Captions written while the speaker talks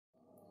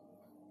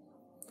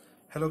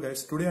Hello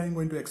guys, today I am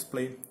going to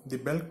explain the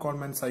Bell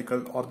Coleman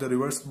cycle or the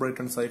reverse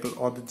Brayton cycle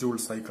or the Joule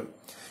cycle.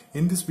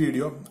 In this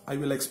video, I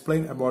will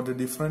explain about the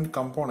different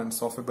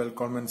components of a Bell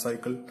Coleman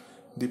cycle,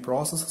 the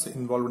processes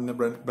involved in the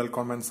Bell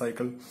Coleman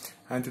cycle,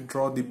 and to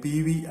draw the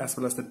PV as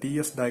well as the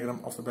TS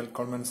diagram of a Bell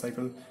Coleman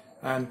cycle,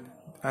 and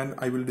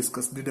I will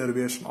discuss the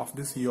derivation of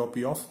the COP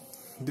of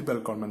the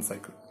Bell Coleman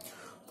cycle.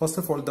 First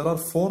of all, there are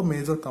four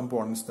major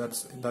components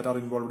that are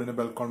involved in a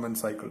Bell Coleman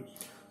cycle.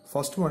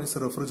 First one is a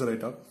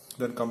refrigerator,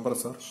 then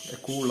compressor, a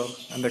cooler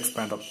and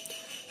expander.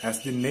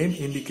 As the name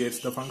indicates,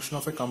 the function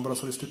of a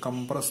compressor is to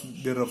compress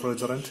the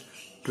refrigerant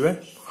to a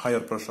higher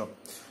pressure.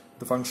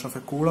 The function of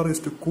a cooler is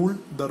to cool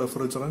the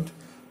refrigerant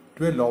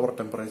to a lower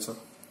temperature.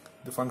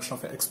 The function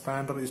of an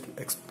expander is to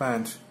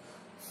expand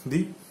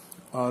the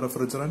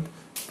refrigerant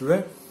to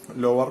a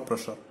lower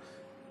pressure.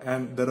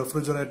 And the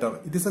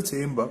refrigerator, it is a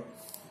chamber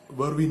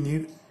where we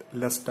need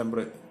less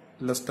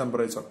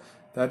temperature.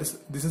 That is,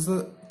 this is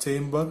a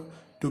chamber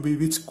to be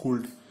which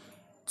cooled.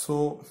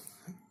 So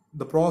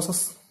the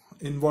process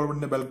involved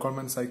in the Bell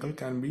Coleman cycle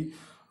can be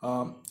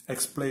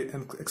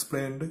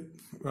explained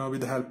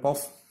with the help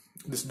of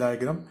this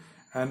diagram,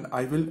 and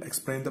I will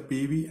explain the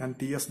PV and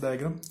TS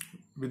diagram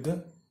with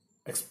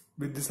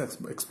this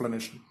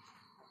explanation.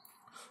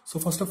 So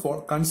first of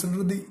all,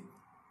 consider the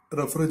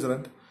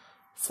refrigerant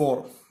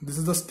 4. This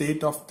is the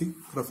state of the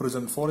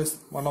refrigerant. 4 is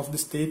one of the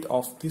state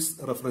of this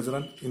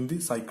refrigerant in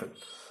the cycle.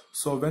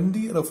 So when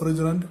the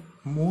refrigerant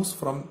moves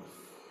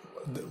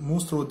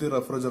through the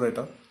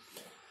refrigerator,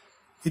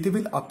 it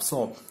will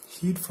absorb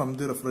heat from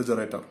the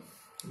refrigerator.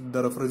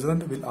 The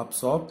refrigerant will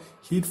absorb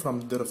heat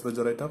from the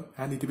refrigerator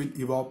and it will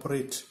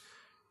evaporate.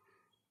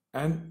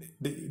 And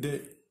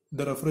the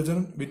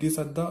refrigerant which is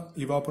at the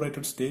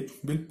evaporated state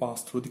will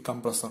pass through the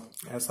compressor.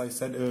 As I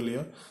said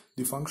earlier,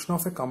 the function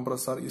of a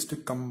compressor is to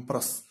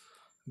compress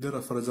the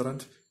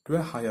refrigerant to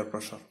a higher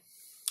pressure.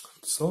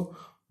 So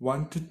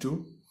 1 to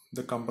 2,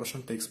 the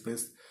compression takes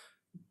place.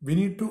 We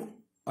need to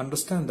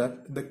understand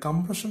that the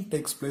compression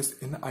takes place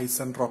in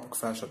isentropic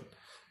fashion.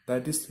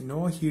 That is,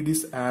 no heat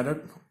is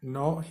added,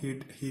 no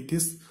heat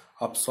is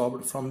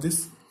absorbed from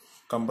this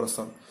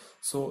compressor.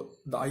 So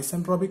the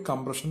isentropic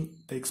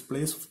compression takes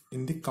place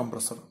in the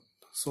compressor.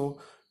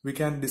 So we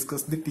can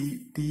discuss the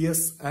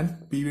TS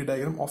and PV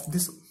diagram of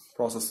this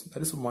process.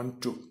 That is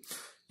 1, 2.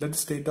 Let the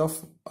state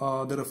of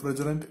the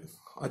refrigerant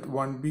at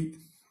 1 be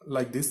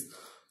like this,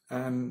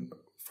 and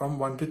from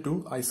 1 to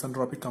 2,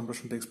 isentropic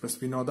compression takes place.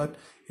 We know that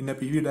in a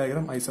PV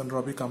diagram,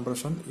 isentropic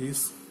compression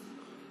is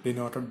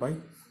denoted by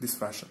this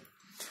fashion.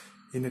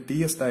 In a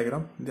TS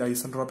diagram, the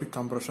isentropic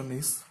compression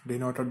is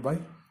denoted by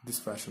this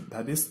fashion.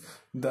 That is,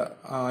 the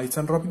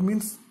isentropic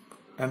means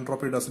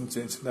entropy doesn't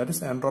change. That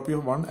is, entropy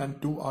of 1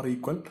 and 2 are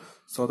equal,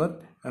 so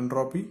that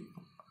entropy,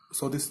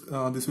 so this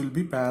will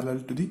be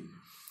parallel to the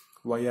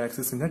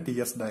y-axis in a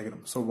TS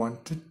diagram. So 1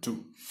 to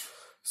 2.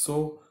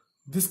 So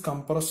this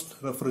compressed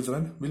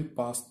refrigerant will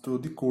pass through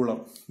the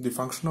cooler. The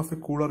function of a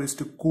cooler is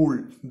to cool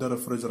the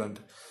refrigerant.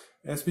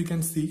 As we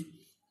can see,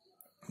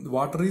 the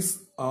water is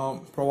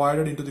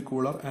provided into the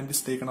cooler and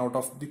is taken out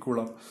of the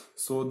cooler.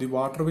 So the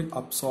water will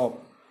absorb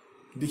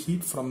the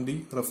heat from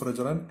the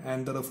refrigerant,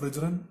 and the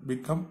refrigerant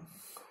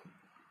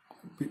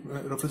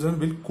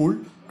will cool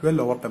to a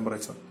lower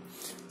temperature.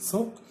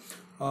 So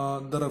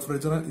the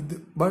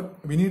refrigerant,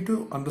 but we need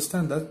to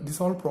understand that this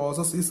whole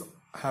process is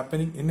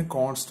happening in a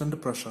constant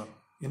pressure.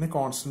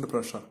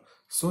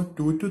 So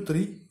 2 to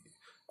 3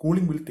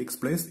 cooling will take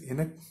place in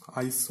an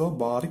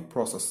isobaric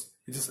process,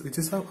 which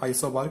is an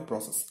isobaric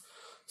process.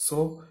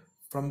 So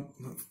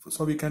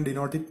we can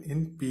denote it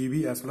in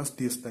PV as well as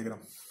TS diagram.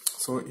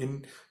 So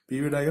in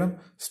PV diagram,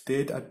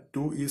 state at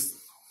 2 is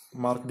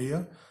marked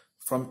here.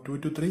 From 2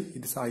 to 3,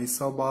 it is an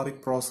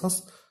isobaric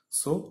process.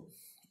 So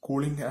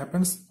cooling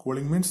happens.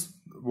 Cooling means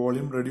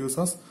volume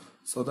reduces,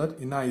 so that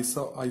in an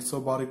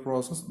isobaric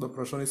process, the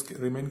pressure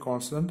remain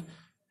constant.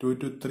 2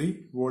 to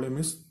 3, volume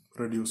is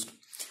reduced.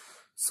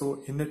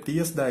 So in the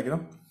TS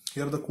diagram,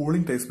 here the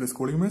cooling takes place.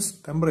 Cooling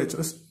means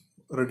temperature is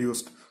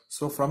reduced.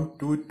 So from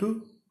 2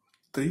 to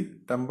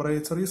 3,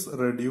 temperature is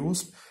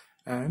reduced,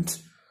 and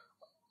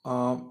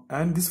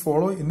this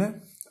follow in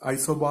a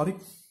isobaric.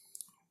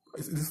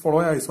 This follow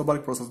a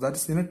isobaric process. That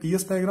is, in a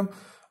TS diagram,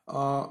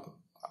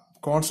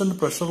 constant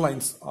pressure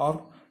lines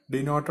are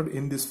denoted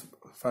in this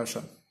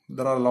fashion.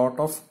 There are a lot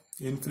of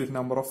infinite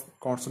number of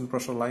constant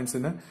pressure lines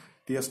in a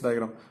TS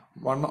diagram.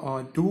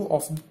 2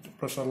 of the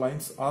pressure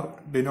lines are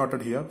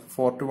denoted here,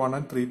 4 to 1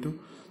 and 3 to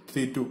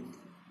 3 2.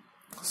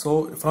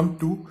 So from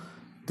 2,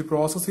 the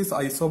process is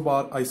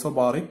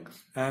isobaric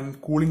and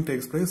cooling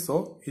takes place.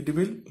 So it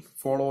will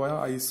follow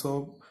a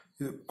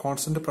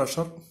constant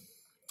pressure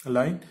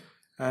line,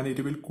 and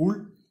it will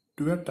cool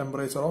to a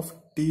temperature of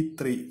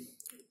T3,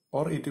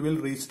 or it will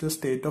reach the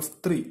state of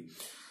 3.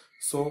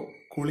 So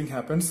cooling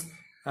happens,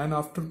 and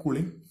after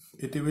cooling,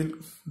 it will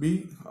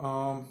be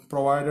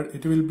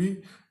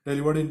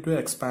delivered into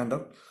an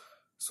expander.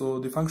 So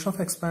the function of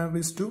expander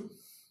is to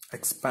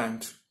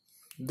expand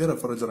the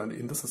refrigerant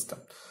in the system.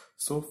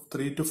 So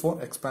 3 to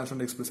 4, expansion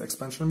takes place.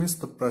 Expansion means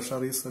the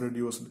pressure is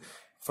reduced.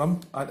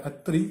 From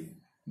at 3,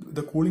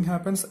 the cooling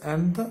happens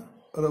and the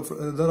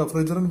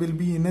refrigerant will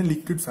be in a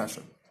liquid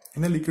fashion,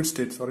 in a liquid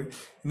state,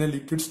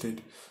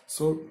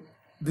 so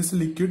this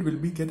liquid will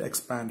be get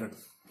expanded.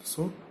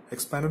 So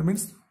expanded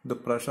means the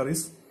pressure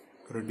is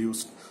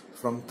reduced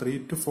from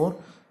 3 to 4.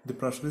 The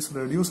pressure is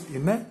reduced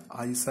in a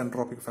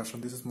isentropic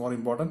fashion. This is more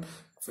important.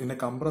 In a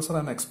compressor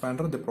and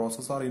expander, the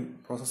process are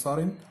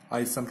in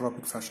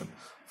isentropic fashion.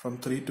 From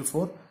 3 to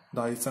 4,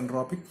 the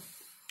isentropic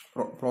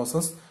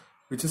process,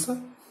 which is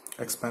a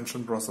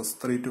expansion process.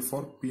 3 to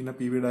 4 in a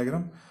PV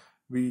diagram,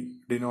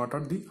 we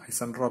denoted the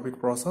isentropic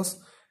process,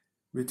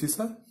 which is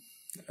a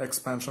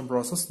expansion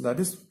process. That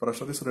is,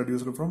 pressure is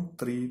reduced from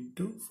 3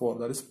 to 4.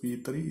 That is,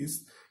 P3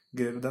 is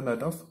greater than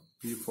that of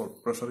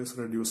P4. Pressure is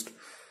reduced.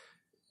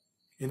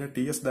 In a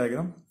TS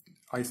diagram,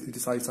 it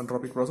is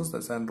isentropic process.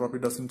 That entropy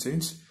doesn't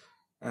change.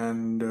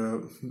 And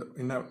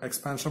in an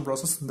expansion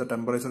process, the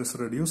temperature is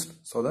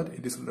reduced, so that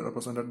it is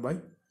represented by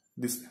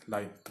this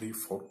line 3,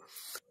 4.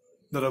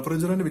 The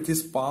refrigerant which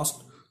is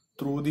passed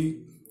through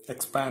the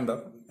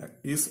expander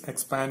is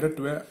expanded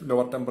to a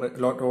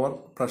lower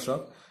pressure,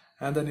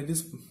 and then it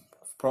is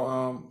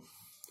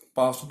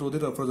passed to the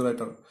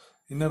refrigerator.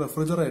 In a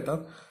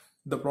refrigerator,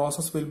 the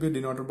process will be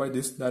denoted by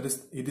this, that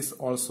is, it is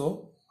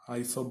also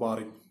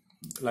isobaric,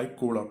 like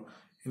cooler.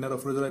 In a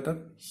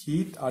refrigerator,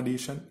 heat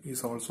addition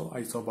is also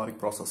isobaric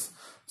process.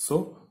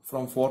 So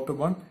from 4 to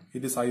 1,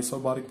 it is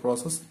isobaric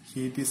process.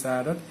 Heat is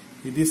added,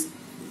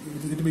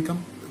 it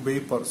become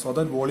vapor, so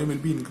that volume will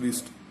be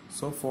increased.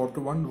 So 4 to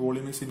 1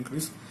 volume is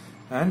increased,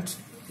 and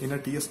in a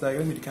TS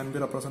diagram it can be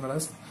represented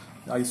as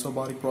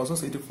isobaric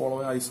process. It will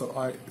follow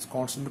a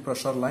constant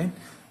pressure line,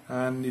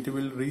 and it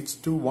will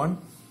reach to 1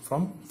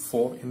 from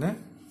 4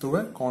 through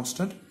a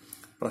constant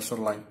pressure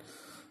line.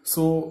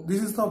 So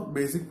this is the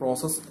basic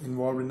process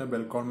involved in a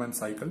Bell Coleman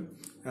cycle,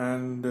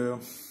 and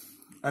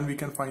we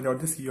can find out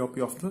the COP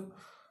of the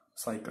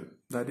cycle.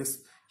 That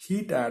is,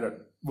 heat added.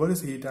 Where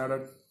is heat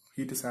added?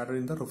 Heat is added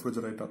in the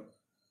refrigerator.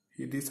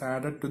 It is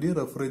added to the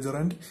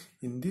refrigerant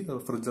in the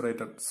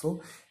refrigerator.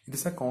 So it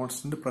is a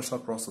constant pressure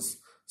process.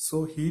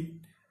 So heat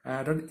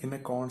added in a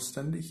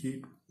constant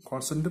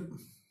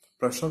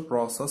pressure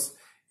process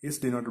is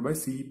denoted by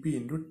Cp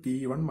into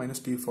T1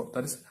 minus T4.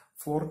 That is,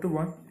 4 to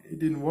 1,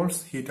 it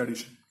involves heat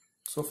addition.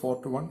 So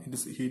 4 to 1, it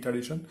is heat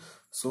addition.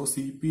 So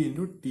Cp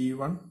into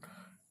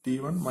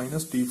T1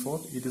 minus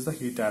T4, it is the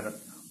heat added.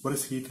 Where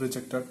is heat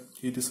rejected?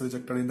 Heat is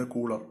rejected in the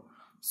cooler.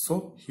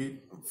 So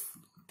heat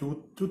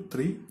 2 to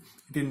 3,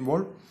 it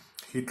involves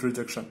heat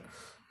rejection.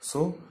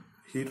 So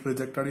heat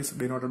rejected is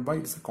denoted by,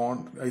 it's a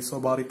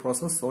isobaric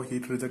process. So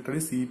heat rejected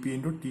is Cp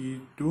into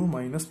T2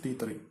 minus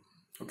T3.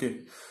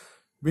 Okay.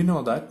 We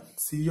know that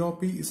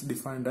COP is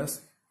defined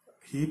as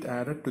heat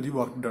added to the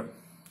work done.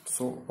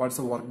 So what's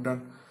the work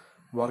done?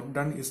 Work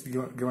done is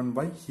given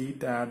by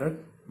heat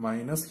added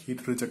minus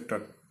heat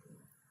rejected.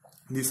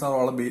 These are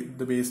all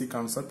the basic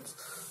concepts.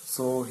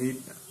 So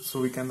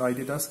we can write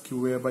it as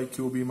QA by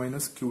QB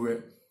minus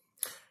QA,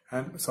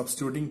 and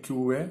substituting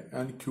QA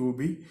and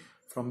QB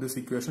from this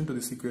equation to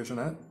this equation,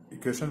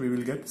 we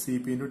will get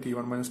Cp into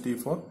T1 minus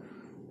T4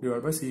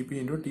 divided by Cp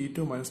into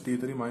T2 minus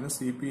T3 minus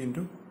Cp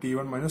into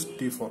T1 minus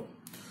T4.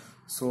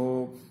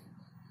 So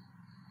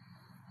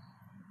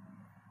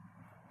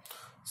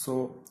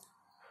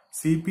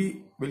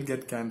Cp will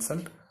get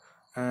cancelled,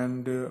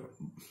 and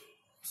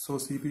so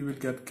Cp will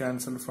get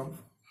cancelled from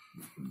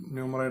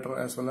numerator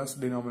as well as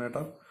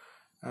denominator,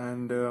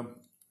 and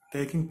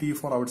taking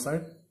T4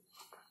 outside,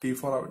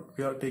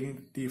 we are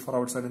taking T4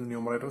 outside in the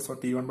numerator, so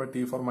T1 by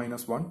T4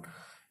 minus 1,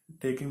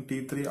 taking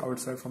T3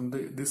 outside from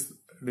this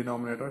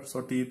denominator,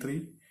 so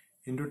T3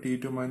 into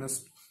T2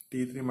 minus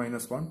T3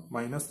 minus 1,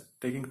 minus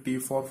taking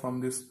T4 from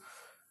this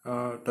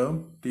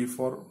term,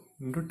 T4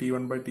 into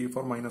T1 by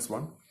T4 minus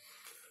 1.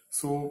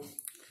 So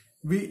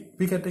we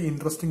get an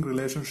interesting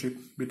relationship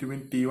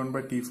between T1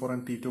 by T4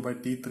 and T2 by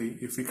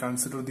T3 if we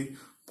consider the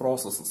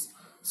processes.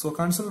 So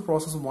consider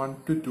process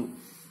 1 to 2.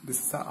 This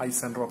is the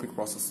isentropic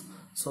process.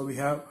 So we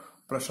have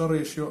pressure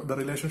ratio, the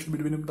relationship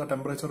between the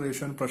temperature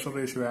ratio and pressure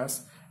ratio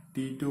as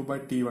T2 by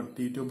T1.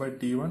 T2 by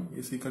T1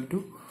 is equal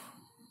to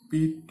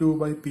P2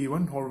 by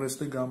P1 whole raised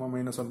to gamma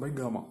minus 1 by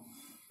gamma.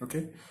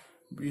 Okay.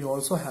 We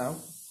also have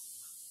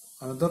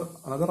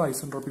another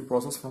isentropic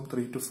process from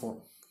 3 to 4.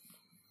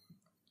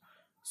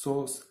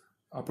 So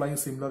applying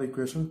similar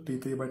equation,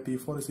 T3 by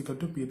T4 is equal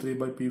to P3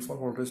 by P4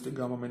 whole raised to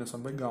gamma minus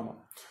 1 by gamma.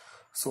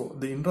 So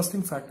the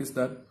interesting fact is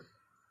that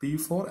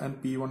P4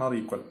 and P1 are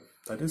equal.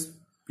 That is,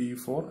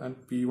 P4 and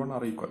P1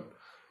 are equal.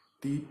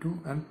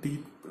 P2 and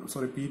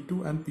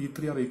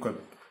P3 are equal.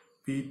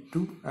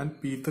 P2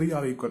 and P3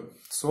 are equal.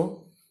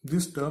 So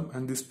this term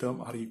and this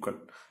term are equal.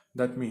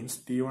 That means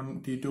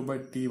T2 by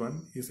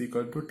T1 is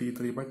equal to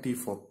T3 by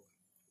T4.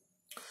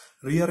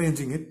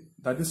 Rearranging it,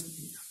 that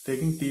is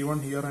taking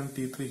T1 here and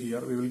T3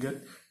 here, we will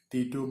get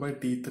T2 by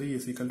T3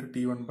 is equal to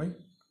T1 by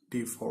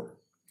T4.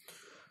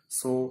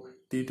 So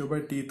T2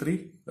 by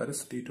T3, that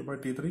is T2 by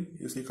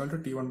T3 is equal to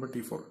T1 by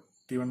T4.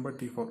 T1 by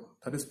T4,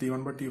 that is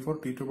T1 by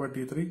T4, T2 by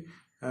T3,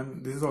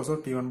 and this is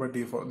also T1 by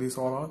T4. These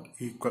all are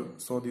equal,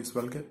 so these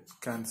will get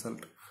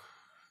cancelled.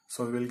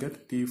 So we will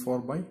get T4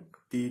 by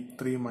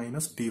T3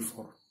 minus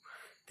T4.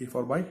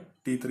 T4 by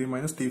T3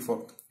 minus T4.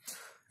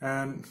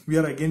 And we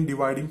are again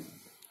dividing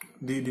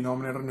the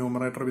denominator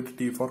numerator with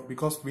T4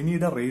 because we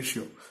need a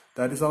ratio.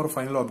 That is our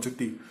final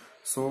objective.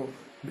 So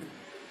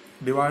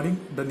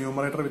dividing the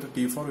numerator with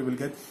T4, we will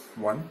get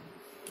 1.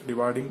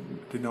 Dividing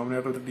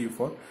denominator with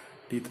T4,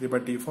 T3 by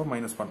T4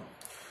 minus 1.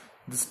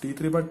 This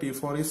T3 by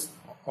T4 is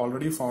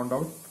already found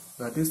out,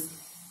 that is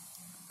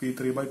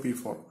P3 by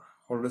P4,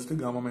 all raised to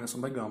gamma minus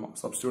 1 by gamma.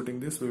 Substituting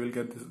this, we will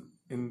get this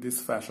in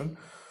this fashion.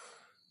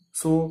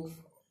 So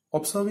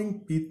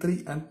observing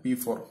P3 and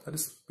P4, that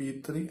is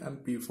P3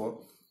 and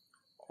P4,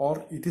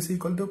 or it is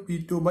equal to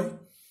P2 by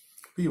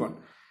P1.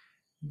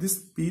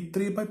 This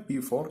P3 by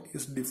P4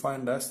 is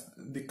defined as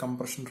the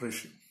compression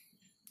ratio.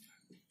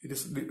 It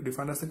is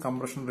defined as the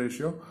compression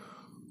ratio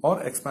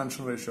or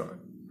expansion ratio.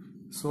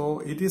 So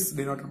it is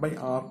denoted by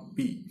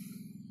RP.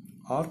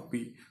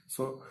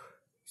 So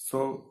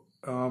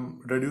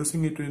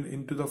reducing it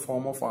into the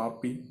form of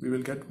RP, we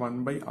will get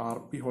 1 by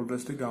RP whole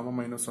raised to gamma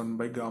minus 1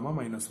 by gamma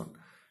minus 1.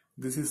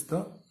 This is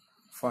the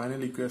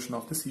final equation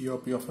of the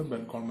COP of a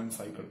Bell Coleman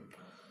cycle.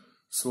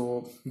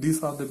 So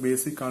these are the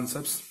basic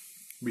concepts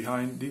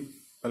behind the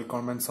Bell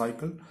Coleman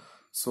cycle.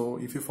 So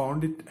if you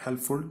found it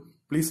helpful,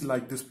 please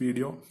like this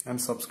video and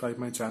subscribe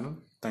my channel.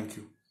 Thank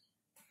you.